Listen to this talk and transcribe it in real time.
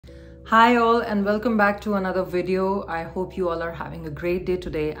Hi all and welcome back to another video. I hope you all are having a great day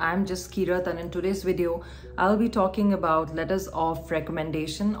today. I'm Jaskirat and in today's video, I'll be talking about letters of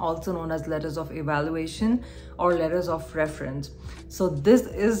recommendation, also known as letters of evaluation or letters of reference. So this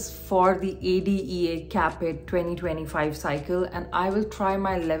is for the ADEA CAAPID 2025 cycle and I will try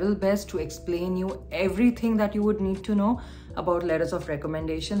my level best to explain you everything that you would need to know about letters of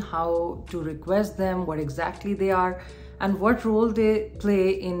recommendation, how to request them, what exactly they are, and what role they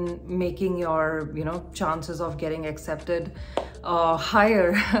play in making your chances of getting accepted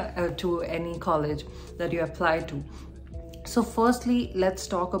higher to any college that you apply to. So firstly, let's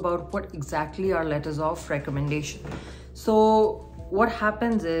talk about what exactly are letters of recommendation. So what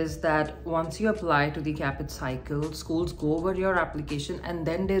happens is that once you apply to the CAAPID cycle, schools go over your application and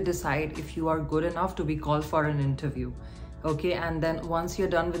then they decide if you are good enough to be called for an interview. Okay, and then once you're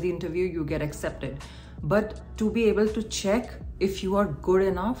done with the interview, you get accepted. But to be able to check if you are good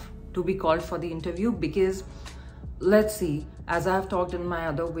enough to be called for the interview, because let's see, as I've talked in my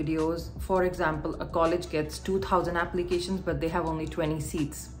other videos, for example, a college gets 2,000 applications, but they have only 20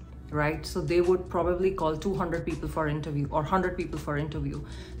 seats, right? So they would probably call 200 people for interview or 100 people for interview.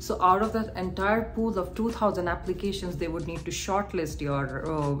 So out of that entire pool of 2,000 applications, they would need to shortlist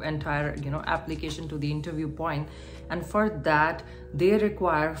your entire application to the interview point. And for that, they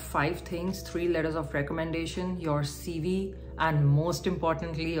require 5 things: 3 letters of recommendation, your CV, and most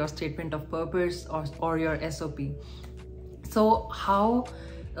importantly, your statement of purpose or your SOP. So how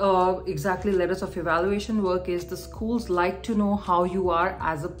exactly letters of evaluation work is the schools like to know how you are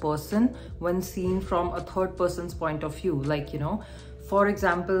as a person when seen from a third person's point of view. Like, for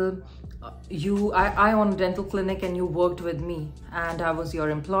example, I own a dental clinic and you worked with me and I was your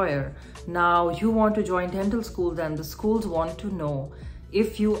employer. Now you want to join dental school, then the schools want to know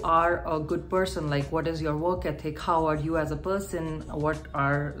if you are a good person, like what is your work ethic, how are you as a person, what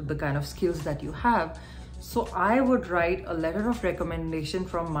are the kind of skills that you have. So I would write a letter of recommendation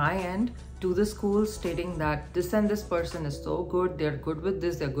from my end to the school stating that this and this person is so good, they're good with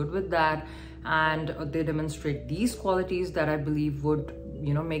this, they're good with that, and they demonstrate these qualities that I believe would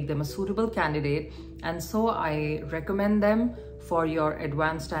make them a suitable candidate, and so I recommend them for your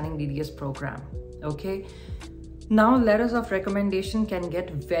advanced standing DDS program. Okay, now letters of recommendation can get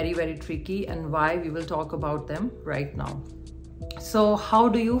very, very tricky, and why we will talk about them right now. So how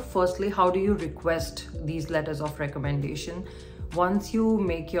do you request these letters of recommendation? Once you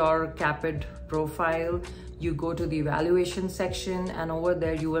make your CAAPID profile, you go to the evaluation section, and over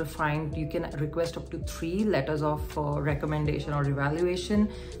there you will find you can request up to 3 letters of recommendation or evaluation.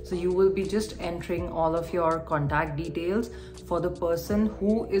 So you will be just entering all of your contact details for the person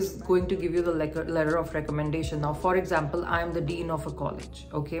who is going to give you the letter of recommendation. Now, for example, I am the dean of a college.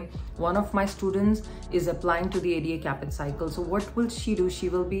 Okay, one of my students is applying to the ADA CAAPID cycle. So what will she do? She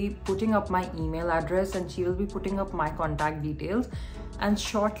will be putting up my email address and she will be putting up my contact details. And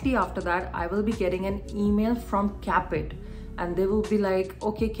shortly after that, I will be getting an email from CAAPID and they will be like,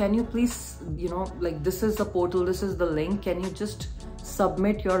 okay, can you please, this is the portal, this is the link, can you just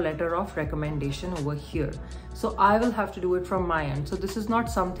submit your letter of recommendation over here? So I will have to do it from my end. So this is not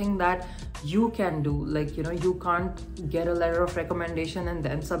something that you can do. Like, you can't get a letter of recommendation and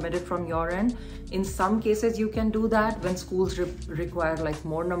then submit it from your end. In some cases, you can do that when schools require like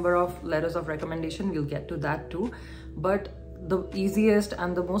more number of letters of recommendation. We'll get to that too. But the easiest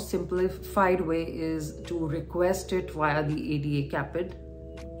and the most simplified way is to request it via the ADA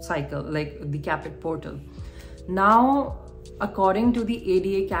CAAPID cycle, like the CAAPID portal. Now, according to the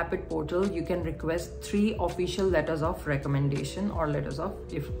ADA CAAPID portal, you can request 3 official letters of recommendation or letters of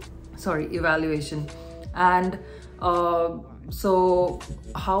evaluation. And so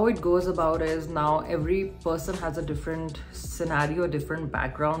how it goes about is, now every person has a different scenario, a different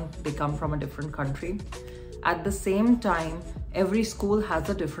background, they come from a different country. At the same time, every school has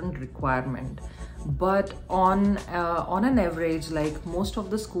a different requirement, but on an average, like most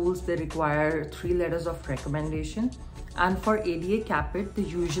of the schools, they require 3 letters of recommendation. And for ADA CAAPID, they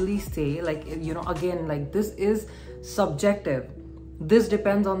usually say, like, again, like, this is subjective. This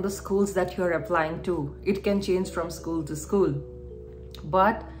depends on the schools that you're applying to. It can change from school to school,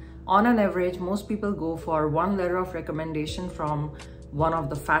 but on an average, most people go for 1 letter of recommendation from one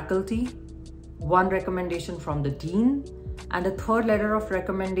of the faculty, 1 recommendation from the dean, and a 3rd letter of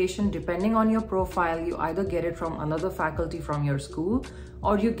recommendation. Depending on your profile, you either get it from another faculty from your school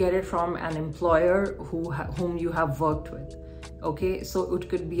or you get it from an employer whom you have worked with. Okay, so it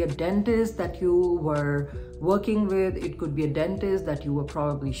could be a dentist that you were working with, it could be a dentist that you were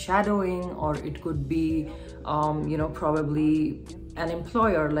probably shadowing, or it could be probably an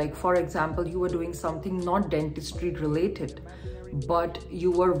employer. Like, for example, you were doing something not dentistry related, but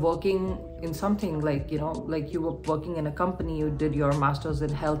you were working in something like, like you were working in a company, you did your master's in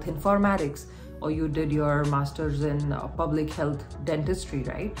health informatics, or you did your master's in public health dentistry,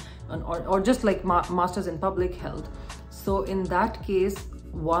 right? Or just like master's in public health. So in that case,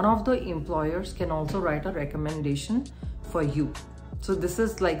 one of the employers can also write a recommendation for you. So this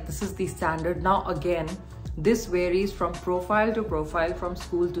is the standard. Now again, this varies from profile to profile, from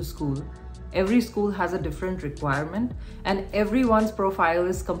school to school. Every school has a different requirement and everyone's profile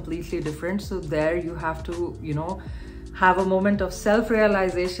is completely different. So there you have to, have a moment of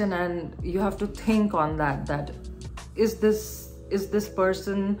self-realization, and you have to think on that is this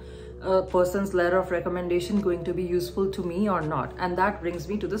person's letter of recommendation going to be useful to me or not? And that brings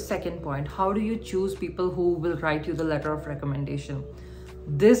me to the second point. How do you choose people who will write you the letter of recommendation?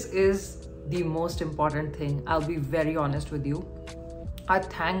 This is the most important thing. I'll be very honest with you. I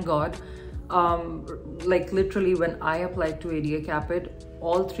thank God, like literally when I applied to CAAPID,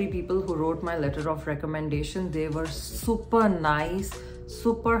 all 3 people who wrote my letter of recommendation, they were super nice,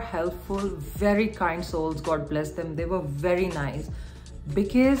 super helpful, very kind souls, God bless them. They were very nice,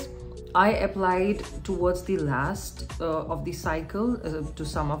 because I applied towards the last of the cycle to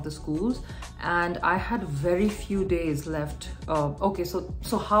some of the schools, and I had very few days left. Okay,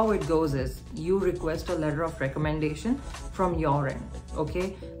 so how it goes is, you request a letter of recommendation from your end,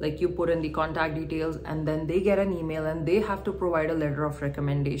 okay? Like you put in the contact details, and then they get an email and they have to provide a letter of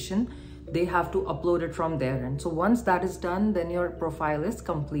recommendation. They have to upload it from their end. So once that is done, then your profile is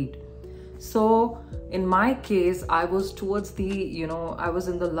complete. So in my case, I was towards the, I was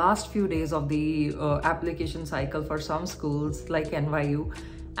in the last few days of the application cycle for some schools like NYU,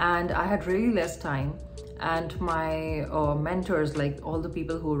 and I had really less time. And my mentors, like all the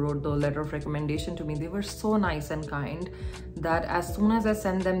people who wrote the letter of recommendation to me, they were so nice and kind that as soon as I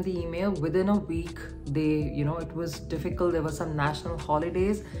sent them the email, within a week, they, it was difficult. There were some national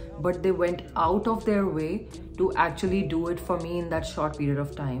holidays, but they went out of their way to actually do it for me in that short period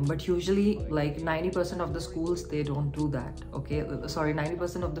of time. But usually like 90% of the schools, they don't do that, okay? Sorry,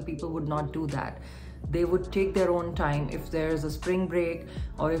 90% of the people would not do that. They would take their own time. If there's a spring break,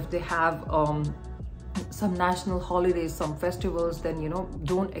 or if they have some national holidays, some festivals, then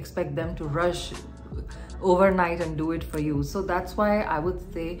don't expect them to rush overnight and do it for you. So that's why I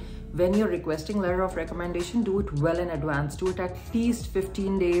would say, when you're requesting letter of recommendation, do it well in advance. Do it at least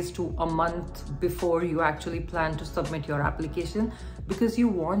 15 days to a month before you actually plan to submit your application, because you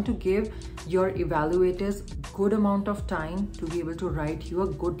want to give your evaluators good amount of time to be able to write you a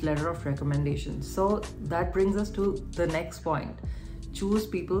good letter of recommendation. So that brings us to the next point. Choose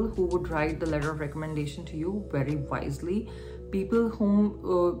people who would write the letter of recommendation to you very wisely. People whom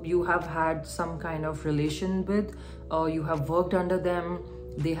you have had some kind of relation with, you have worked under them,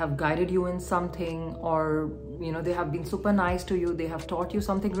 they have guided you in something, or they have been super nice to you, they have taught you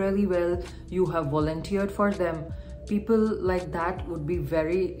something really well, you have volunteered for them. People like that would be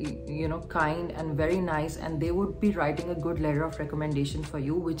very kind and very nice, and they would be writing a good letter of recommendation for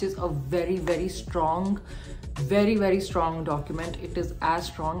you, which is a very, very strong, very strong document. It is as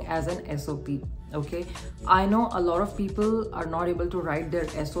strong as an SOP. Okay, I know a lot of people are not able to write their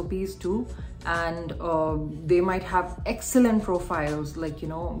SOPs too, and they might have excellent profiles. Like,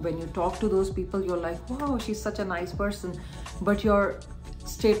 when you talk to those people, you're like, wow, she's such a nice person, but your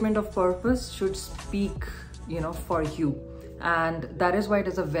statement of purpose should speak for you. And that is why it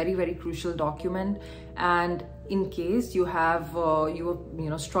is a very, very crucial document. And in case you have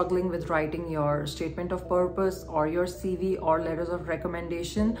struggling with writing your statement of purpose or your CV or letters of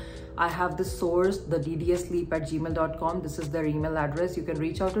recommendation, I have the source, the ddsleep@gmail.com. This is their email address. You can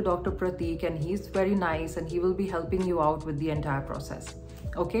reach out to Dr. Pratik, and he's very nice, and he will be helping you out with the entire process.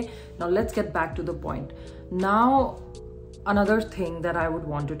 Okay, now let's get back to the point. Now, another thing that I would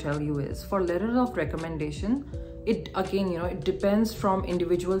want to tell you is, for letters of recommendation, it again, it depends from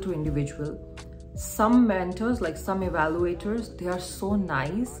individual to individual. Some mentors, like some evaluators, they are so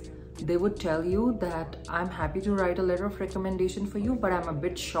nice. They would tell you that I'm happy to write a letter of recommendation for you, but I'm a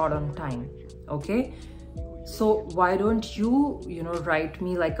bit short on time. Okay, so why don't you write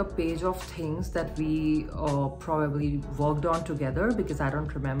me like a page of things that we probably worked on together, because I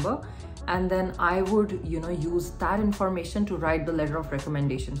don't remember, and then I would use that information to write the letter of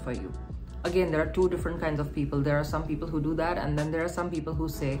recommendation for you. Again, there are 2 different kinds of people. There are some people who do that, and then there are some people who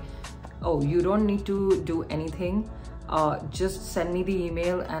say, oh, you don't need to do anything, just send me the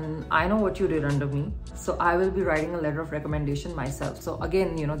email and I know what you did under me, so I will be writing a letter of recommendation myself. So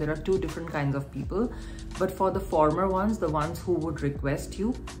again, there are 2 different kinds of people. But for the former ones, the ones who would request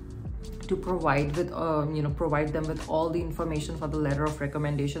you to provide with provide them with all the information for the letter of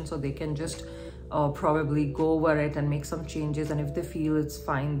recommendation, so they can just probably go over it and make some changes, and if they feel it's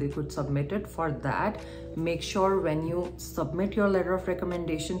fine, they could submit it. For that, make sure when you submit your letter of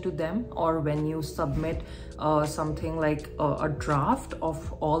recommendation to them, or when you submit something like a draft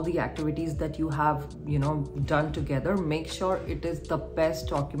of all the activities that you have done together, make sure it is the best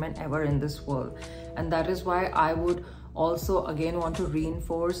document ever in this world. And that is why I would also again want to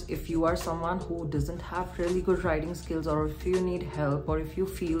reinforce, if you are someone who doesn't have really good writing skills, or if you need help, or if you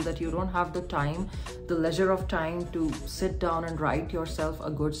feel that you don't have the time, the leisure of time to sit down and write yourself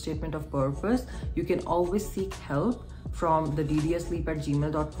a good statement of purpose, you can always seek help from the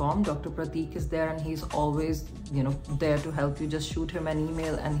ddsleep@gmail.com. Dr. Pratik is there, and he's always there to help you. Just shoot him an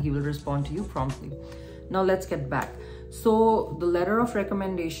email and he will respond to you promptly. Now let's get back. So the letter of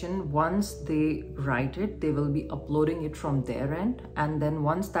recommendation, once they write it, they will be uploading it from their end, and then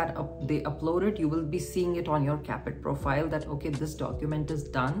once that they upload it, you will be seeing it on your CAAPID profile that okay, this document is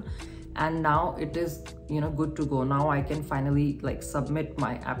done, and now it is good to go. Now I can finally submit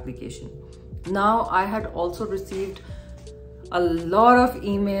my application. Now I had also received a lot of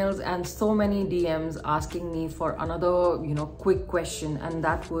emails and so many DMs asking me for another quick question, and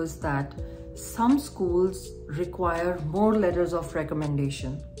that was that some schools require more letters of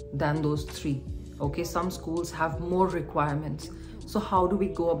recommendation than those 3. Okay, some schools have more requirements. So how do we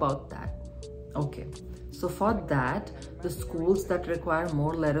go about that? Okay, so for that, the schools that require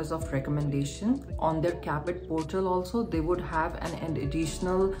more letters of recommendation, on their CAAPID portal also, they would have an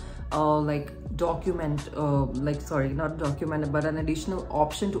additional document, not document, but an additional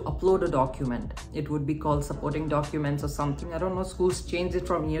option to upload a document. It would be called supporting documents or something. I don't know, schools change it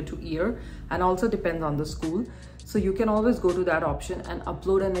from year to year, and also depends on the school. So you can always go to that option and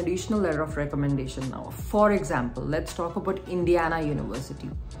upload an additional letter of recommendation. Now, for example, let's talk about Indiana University.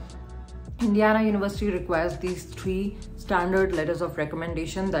 Indiana University requires these 3 standard letters of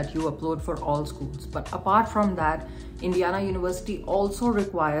recommendation that you upload for all schools. But apart from that, Indiana University also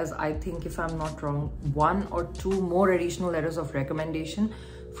requires, I think if I'm not wrong, 1 or 2 more additional letters of recommendation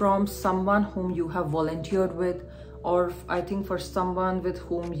from someone whom you have volunteered with, or I think for someone with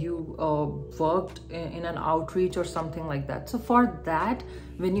whom you worked in an outreach or something like that. So for that,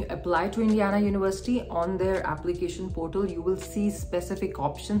 when you apply to Indiana University, on their application portal, you will see specific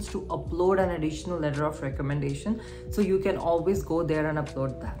options to upload an additional letter of recommendation. So you can always go there and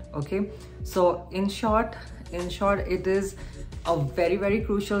upload that. Okay, so in short, it is a very, very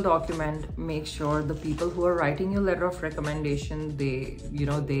crucial document. Make sure the people who are writing your letter of recommendation, they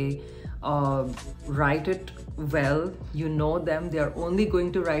write it well. You know them, they are only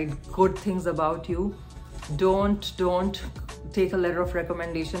going to write good things about you. Don't take a letter of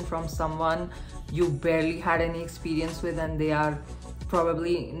recommendation from someone you barely had any experience with, and they are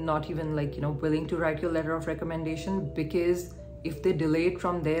probably not even willing to write your letter of recommendation, because if they delay it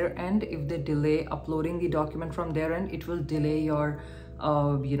from their end, if they delay uploading the document from their end, it will delay your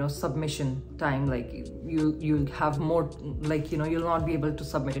submission time. You'll have more, you'll not be able to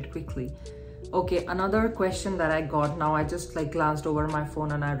submit it quickly. Okay, another question that I got, now I just glanced over my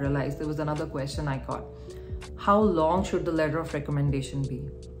phone and I realized there was another question I got. How long should the letter of recommendation be?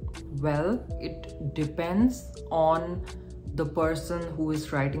 Well, it depends on the person who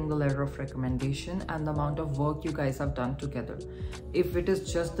is writing the letter of recommendation and the amount of work you guys have done together. If it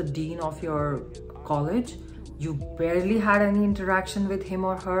is just the dean of your college, you barely had any interaction with him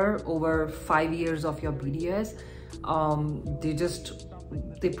or her over 5 years of your BDS,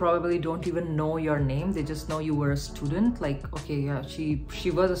 they probably don't even know your name. They just know you were a student, okay, yeah,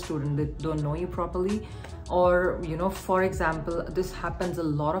 she was a student. They don't know you properly. Or for example, this happens a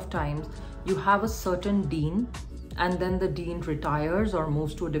lot of times. You have a certain dean, and then the dean retires or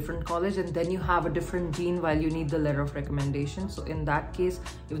moves to a different college, and then you have a different dean while you need the letter of recommendation. So in that case,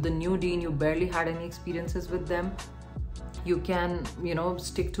 if the new dean, you barely had any experiences with them, you can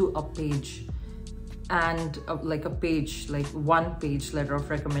stick to a page, and one page letter of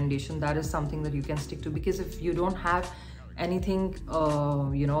recommendation. That is something that you can stick to, because if you don't have anything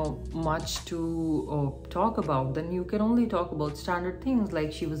much to talk about, then you can only talk about standard things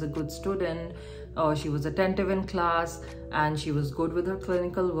like she was a good student, she was attentive in class, and she was good with her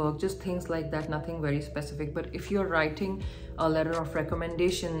clinical work, just things like that, nothing very specific. But if you're writing a letter of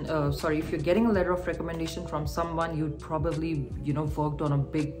recommendation, if you're getting a letter of recommendation from someone you'd probably worked on a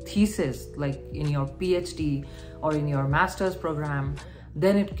big thesis, like in your PhD or in your master's program,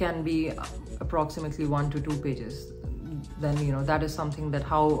 then it can be approximately 1 to 2 pages. Then that is something that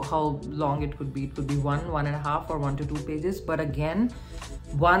how long it could be. It could be 1.5 or 1 to 2 pages. But again,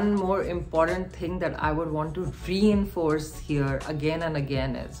 one more important thing that I would want to reinforce here again and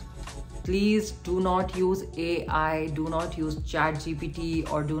again is, Please do not use AI, do not use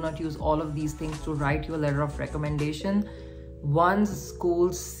ChatGPT, or do not use all of these things to write your letter of recommendation. Once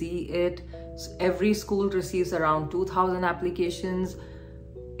schools see it, every school receives around 2,000 applications.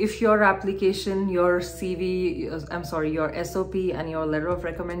 If your application, your CV, your SOP and your letter of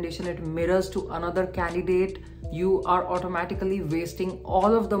recommendation, it mirrors to another candidate, you are automatically wasting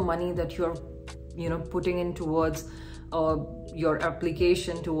all of the money that you're putting in towards your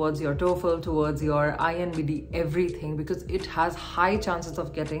application, towards your TOEFL, towards your Inbde, everything, because it has high chances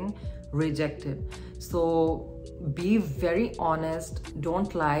of getting rejected. So be very honest,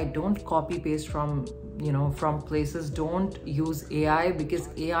 don't lie, don't copy paste from places, don't use AI, because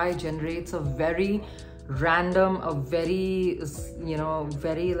AI generates a very random, a very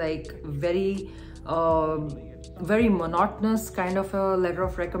very monotonous kind of a letter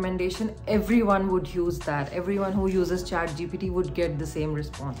of recommendation. Everyone would use that. Everyone who uses ChatGPT would get the same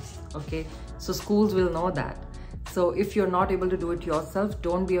response. Okay, so schools will know that. So if you're not able to do it yourself,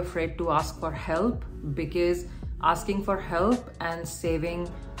 don't be afraid to ask for help, because asking for help and saving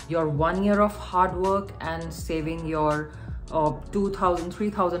your 1 year of hard work and saving your $2,000,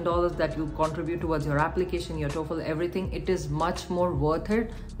 $3,000 that you contribute towards your application, your TOEFL, everything, it is much more worth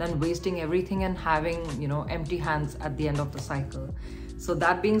it than wasting everything and having empty hands at the end of the cycle. So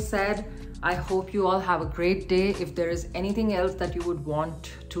that being said, I hope you all have a great day. If there is anything else that you would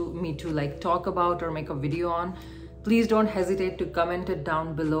want me to talk about or make a video on, please don't hesitate to comment it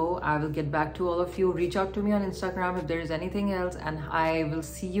down below. I will get back to all of you. Reach out to me on Instagram if there is anything else, and I will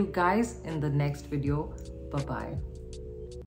see you guys in the next video. Bye-bye.